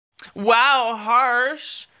Wow,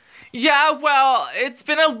 harsh. Yeah, well, it's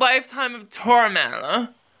been a lifetime of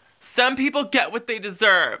torment. Some people get what they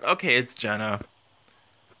deserve. Okay, it's Jenna.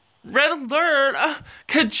 Red alert!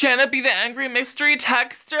 Could Jenna be the angry mystery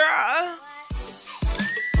texter?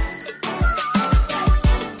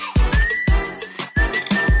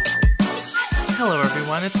 Hello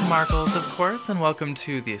everyone, it's Markles, of course, and welcome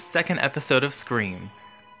to the second episode of Scream.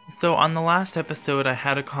 So on the last episode, I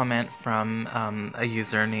had a comment from a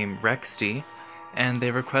user named Rexty, and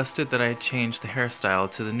they requested that I change the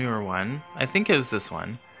hairstyle to the newer one. I think it was this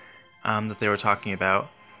one that they were talking about.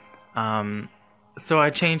 So I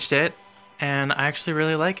changed it, and I actually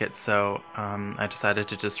really like it. So I decided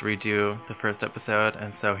to just redo the first episode,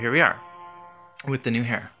 and so here we are with the new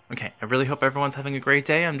hair. Okay, I really hope everyone's having a great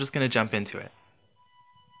day. I'm just gonna jump into it.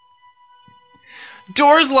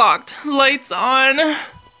 Doors locked, lights on.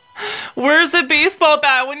 Where's a baseball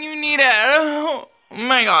bat when you need it? Oh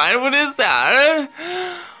my god, what is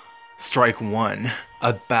that? Strike one.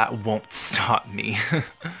 A bat won't stop me.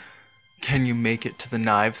 Can you make it to the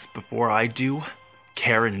knives before I do?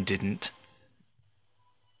 Karen didn't.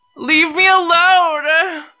 Leave me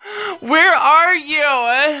alone! Where are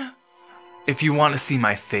you? If you want to see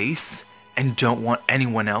my face and don't want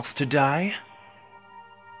anyone else to die,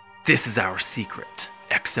 this is our secret.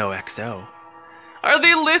 XOXO. Are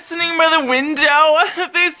they listening by the window?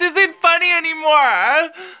 This isn't funny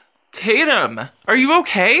anymore. Tatum, are you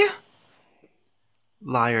okay?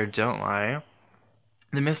 Liar, don't lie.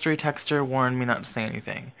 The mystery texter warned me not to say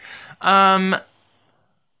anything.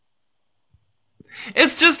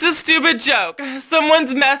 It's just a stupid joke.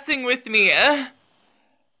 Someone's messing with me.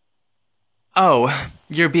 Oh,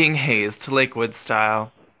 you're being hazed, Lakewood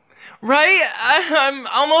style. Right? I'm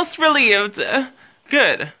almost relieved.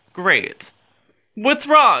 Good. Great. What's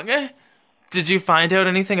wrong? Did you find out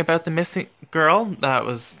anything about the missing girl? That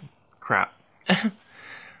was crap.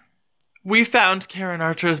 We found Karen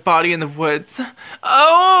Archer's body in the woods.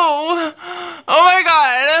 Oh! Oh my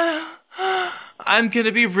god! I'm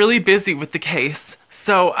gonna be really busy with the case,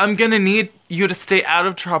 so I'm gonna need you to stay out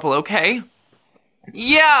of trouble, okay?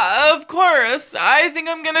 Yeah, of course. I think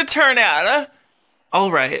I'm gonna turn out.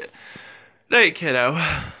 Alright. Night, kiddo.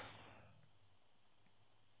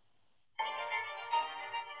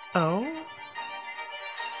 Oh?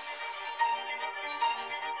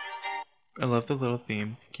 I love the little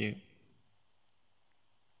theme. It's cute.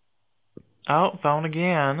 Oh, phone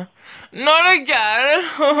again. Not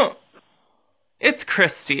again! It's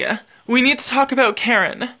Christy. We need to talk about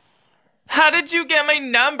Karen. How did you get my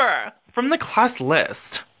number? From the class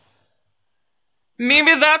list.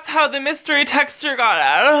 Maybe that's how the mystery texter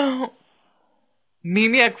got it. Meet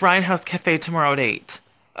me at Grindhouse Cafe tomorrow at 8.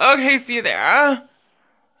 Okay, see you there.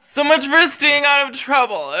 So much for staying out of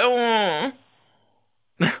trouble.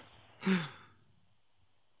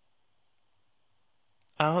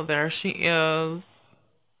 Oh, there she is.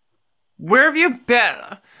 Where have you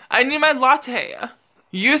been? I need my latte.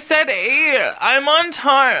 You said 8. I'm on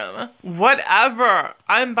time. Whatever.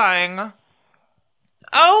 I'm buying.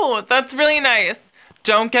 Oh, that's really nice.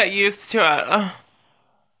 Don't get used to it.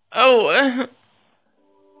 Oh.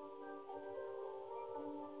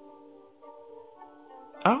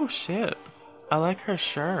 Oh, shit. I like her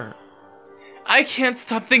shirt. I can't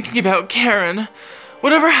stop thinking about Karen.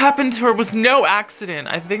 Whatever happened to her was no accident.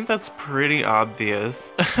 I think that's pretty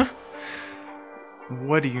obvious.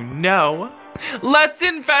 What do you know? Let's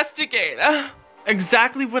investigate.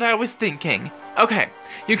 Exactly what I was thinking. Okay,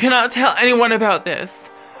 you cannot tell anyone about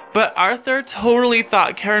this, but Arthur totally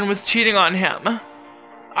thought Karen was cheating on him.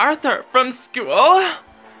 Arthur, from school?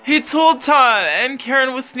 He told Todd, and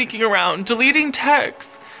Karen was sneaking around, deleting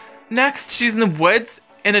texts. Next, she's in the woods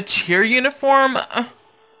in a cheer uniform.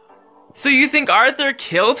 So you think Arthur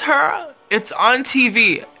killed her? It's on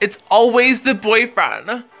TV. It's always the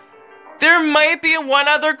boyfriend. There might be one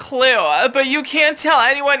other clue, but you can't tell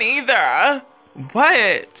anyone either.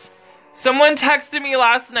 What? Someone texted me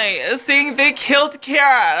last night saying they killed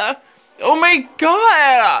Karen. Oh my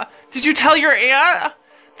god! Did you tell your aunt?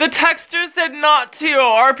 The texter said not to,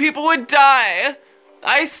 or people would die.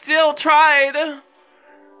 I still tried.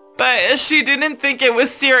 But she didn't think it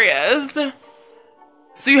was serious.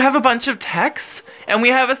 So you have a bunch of texts, and we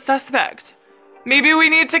have a suspect. Maybe we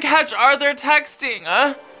need to catch Arthur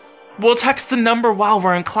texting. We'll text the number while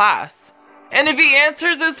we're in class. And if he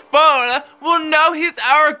answers his phone, we'll know he's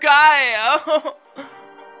our guy.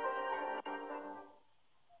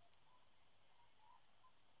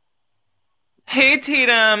 Hey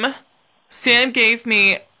Tatum. Sam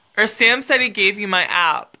said he gave you my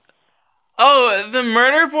app. Oh, the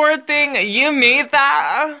murder board thing? You made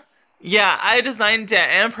that? Yeah, I designed it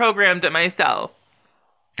and programmed it myself.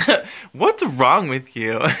 What's wrong with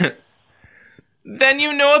you? Then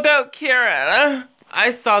you know about Karen.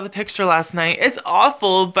 I saw the picture last night. It's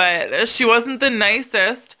awful, but she wasn't the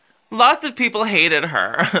nicest. Lots of people hated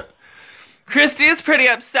her. Christy is pretty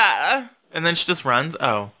upset. And then she just runs.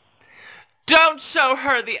 Oh. Don't show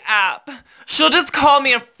her the app. She'll just call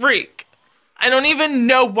me a freak. I don't even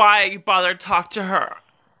know why you bothered to talk to her.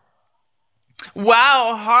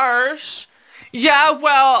 Wow, harsh. Yeah,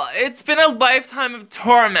 well, it's been a lifetime of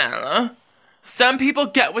torment. Some people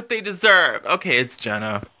get what they deserve. Okay, it's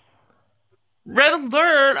Jenna. Red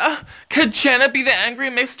alert! Could Jenna be the angry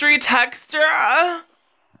mystery texter?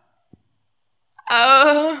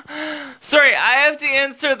 Sorry, I have to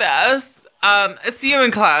answer this. See you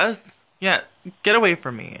in class. Yeah, get away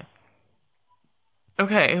from me.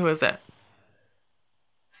 Okay, who is it?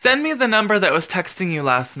 Send me the number that was texting you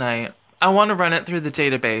last night. I want to run it through the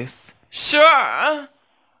database. Sure.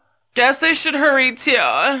 Guess I should hurry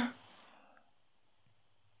too.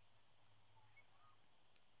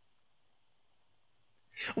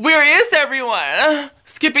 Where is everyone?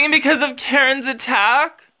 Skipping because of Karen's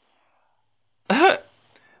attack?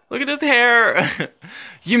 Look at his hair.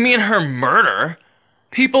 You mean her murder?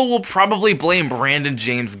 People will probably blame Brandon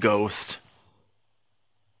James' ghost.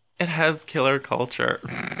 It has killer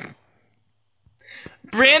culture.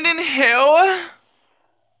 Brandon who?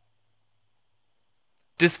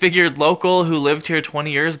 Disfigured local who lived here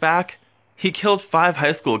 20 years back? He killed 5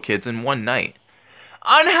 high school kids in one night.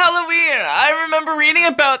 On Halloween! I remember reading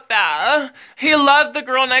about that. He loved the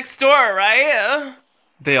girl next door, right?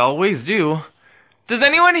 They always do. Does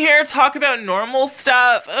anyone here talk about normal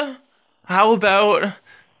stuff? How about...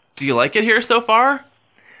 Do you like it here so far?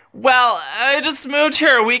 Well, I just moved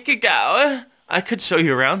here a week ago. I could show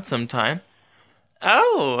you around sometime.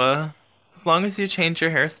 Oh, as long as you change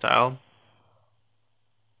your hairstyle.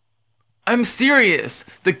 I'm serious.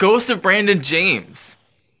 The ghost of Brandon James.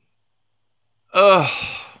 Ugh.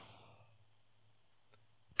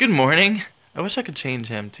 Good morning. I wish I could change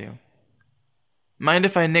him too. Mind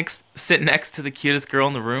if I sit next to the cutest girl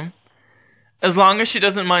in the room? As long as she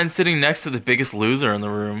doesn't mind sitting next to the biggest loser in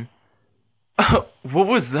the room. What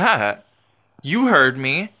was that? You heard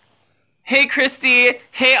me. Hey, Christy.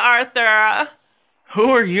 Hey, Arthur.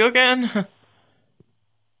 Who are you again?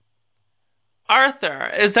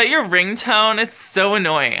 Arthur, is that your ringtone? It's so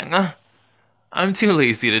annoying. I'm too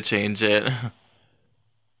lazy to change it.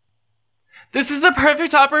 This is the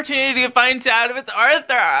perfect opportunity to find out if it's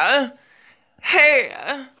Arthur.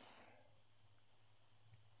 Hey.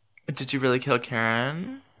 Did you really kill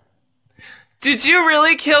Karen? Did you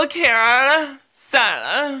really kill Karen?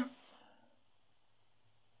 Santa?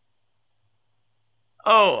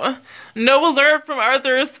 Oh, no alert from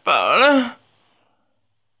Arthur's phone.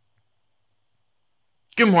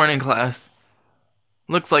 Good morning, class.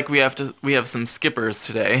 Looks like we have some skippers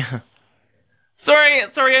today. Sorry,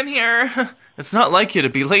 I'm here. It's not like you to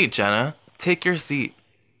be late, Jenna. Take your seat.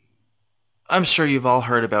 I'm sure you've all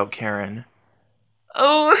heard about Karen.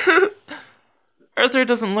 Oh, Arthur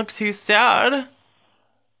doesn't look too sad.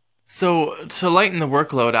 So, to lighten the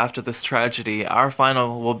workload after this tragedy, our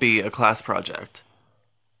final will be a class project.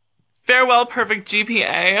 Farewell, perfect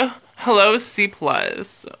GPA. Hello, C+.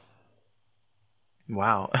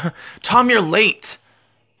 Wow. Tom, you're late!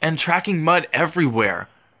 And tracking mud everywhere.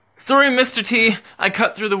 Sorry, Mr. T. I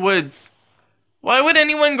cut through the woods. Why would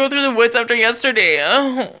anyone go through the woods after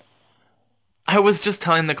yesterday? I was just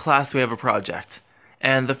telling the class we have a project.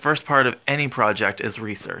 And the first part of any project is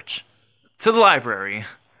research. To the library.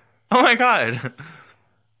 Oh my god.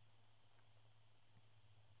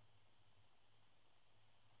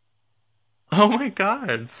 Oh my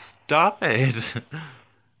god. Stop it.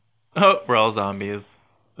 Oh, we're all zombies.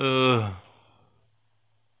 Ugh.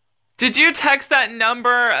 Did you text that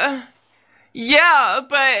number? Yeah,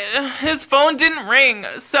 but his phone didn't ring,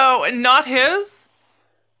 so not his?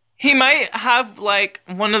 He might have, like,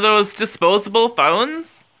 one of those disposable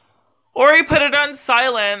phones? Or he put it on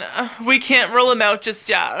silent. We can't rule him out just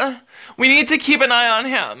yet. We need to keep an eye on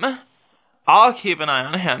him. I'll keep an eye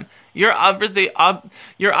on him. Your observation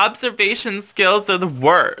skills are the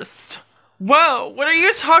worst. Whoa, what are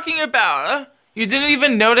you talking about? You didn't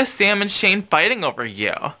even notice Sam and Shane fighting over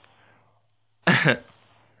you.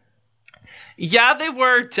 Yeah, they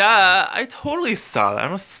were, duh. I totally saw that.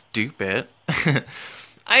 I was stupid.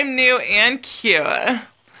 I'm new and cute.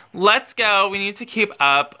 Let's go. We need to keep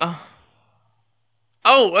up.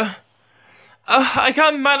 Oh. I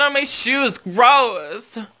got mud on my shoes.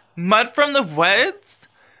 Gross. Mud from the woods?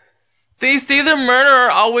 They say the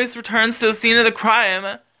murderer always returns to the scene of the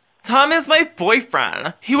crime. Tom is my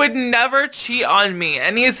boyfriend. He would never cheat on me,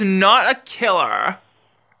 and he is not a killer.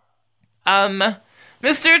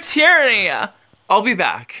 Mr. Tyranny, I'll be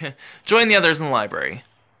back. Join the others in the library.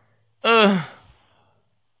 Ugh.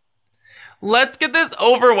 Let's get this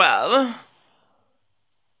over with.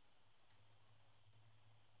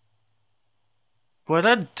 What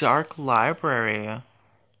a dark library. I'm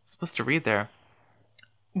supposed to read there.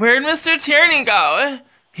 Where'd Mr. Tyranny go?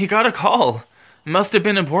 He got a call. Must have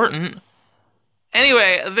been important.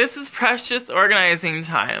 Anyway, this is precious organizing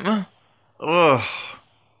time. Ugh.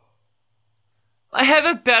 I have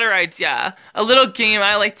a better idea. A little game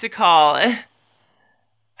I like to call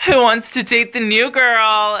Who Wants to Date the New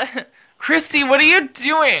Girl? Christy, what are you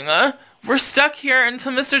doing? We're stuck here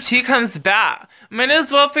until Mr. T comes back. Might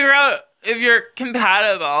as well figure out if you're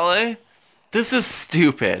compatible. This is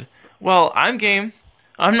stupid. Well, I'm game.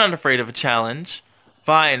 I'm not afraid of a challenge.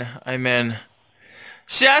 Fine, I'm in.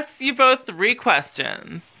 She asks you both 3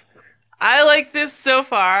 questions. I like this so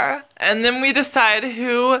far, and then we decide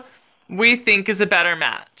who we think is a better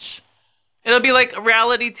match. It'll be like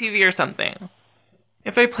reality TV or something.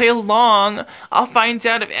 If I play along, I'll find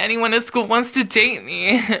out if anyone at school wants to date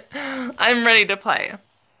me. I'm ready to play.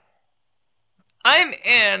 I'm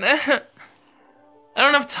in. I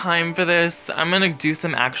don't have time for this. I'm gonna do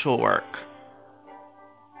some actual work.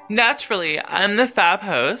 Naturally, I'm the fab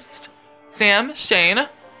host. Sam, Shane,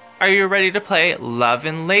 are you ready to play Love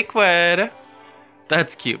in Lakewood?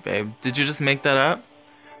 That's cute, babe. Did you just make that up?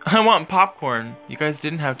 I want popcorn. You guys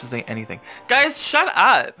didn't have to say anything. Guys, shut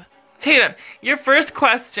up. Tatum, your first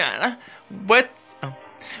question.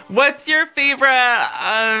 What's your favorite,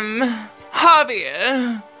 hobby?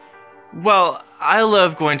 Well, I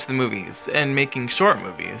love going to the movies and making short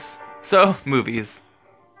movies. So, movies.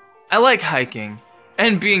 I like hiking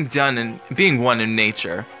and being one in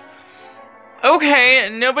nature. Okay,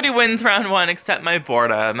 nobody wins round 1 except my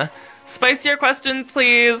boredom. Spicier questions,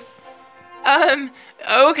 please.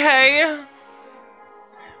 Okay.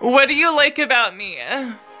 What do you like about me?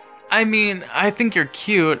 I mean, I think you're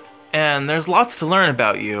cute, and there's lots to learn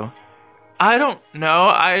about you. I don't know,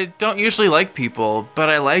 I don't usually like people, but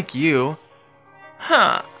I like you.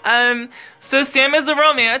 Huh, so Sam is a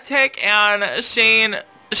romantic, and Shane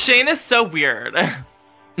is so weird.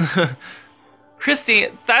 Christy,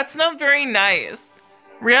 that's not very nice.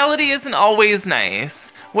 Reality isn't always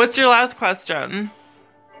nice. What's your last question?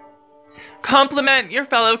 Compliment your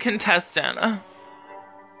fellow contestant.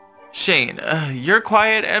 Shane, you're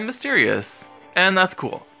quiet and mysterious, and that's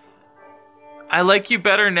cool. I like you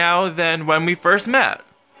better now than when we first met.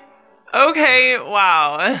 Okay,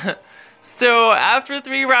 wow. So after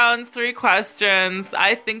 3 rounds, 3 questions,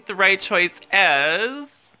 I think the right choice is...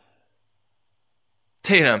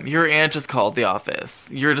 Tatum, your aunt just called the office.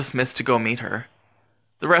 You're dismissed to go meet her.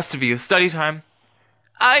 The rest of you, study time.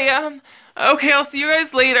 Okay, I'll see you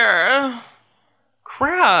guys later.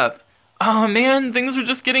 Crap. Oh man, things are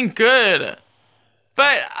just getting good.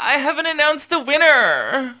 But I haven't announced the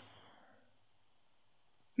winner.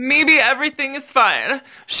 Maybe everything is fine.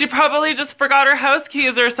 She probably just forgot her house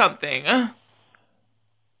keys or something.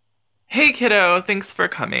 Hey kiddo, thanks for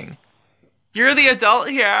coming. You're the adult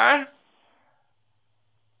here.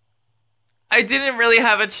 I didn't really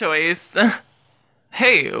have a choice.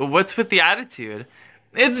 Hey, what's with the attitude?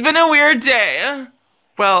 It's been a weird day.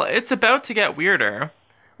 Well, it's about to get weirder.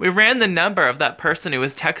 We ran the number of that person who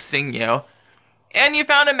was texting you. And you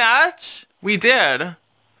found a match? We did.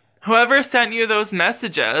 Whoever sent you those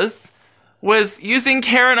messages was using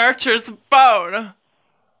Karen Archer's phone.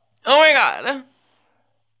 Oh my god.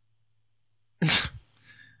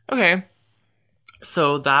 Okay.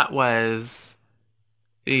 So that was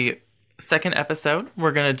the 2nd episode.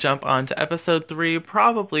 We're going to jump on to episode 3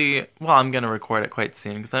 probably. Well, I'm going to record it quite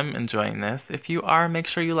soon because I'm enjoying this. If you are, make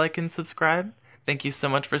sure you like and subscribe. Thank you so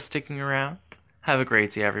much for sticking around. Have a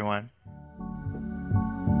great day, everyone.